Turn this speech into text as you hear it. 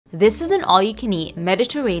This is an all-you-can-eat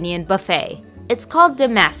Mediterranean buffet. It's called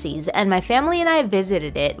Dimassi's, and my family and I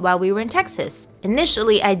visited it while we were in Texas.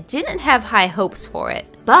 Initially, I didn't have high hopes for it,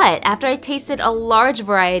 but after I tasted a large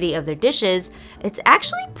variety of their dishes, it's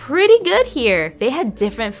actually pretty good here. They had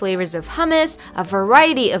different flavors of hummus, a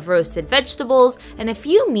variety of roasted vegetables, and a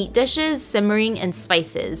few meat dishes simmering in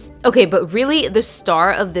spices. Okay, but really the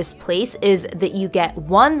star of this place is that you get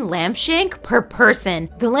 1 lamb shank per person.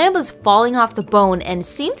 The lamb was falling off the bone and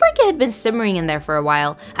seemed like it had been simmering in there for a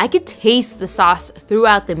while. I could taste the sauce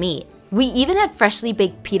throughout the meat. We even had freshly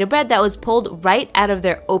baked pita bread that was pulled right out of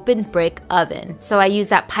their open brick oven. So I used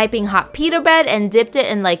that piping hot pita bread and dipped it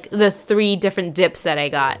in like the 3 different dips that I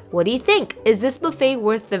got. What do you think? Is this buffet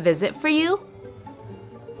worth the visit for you?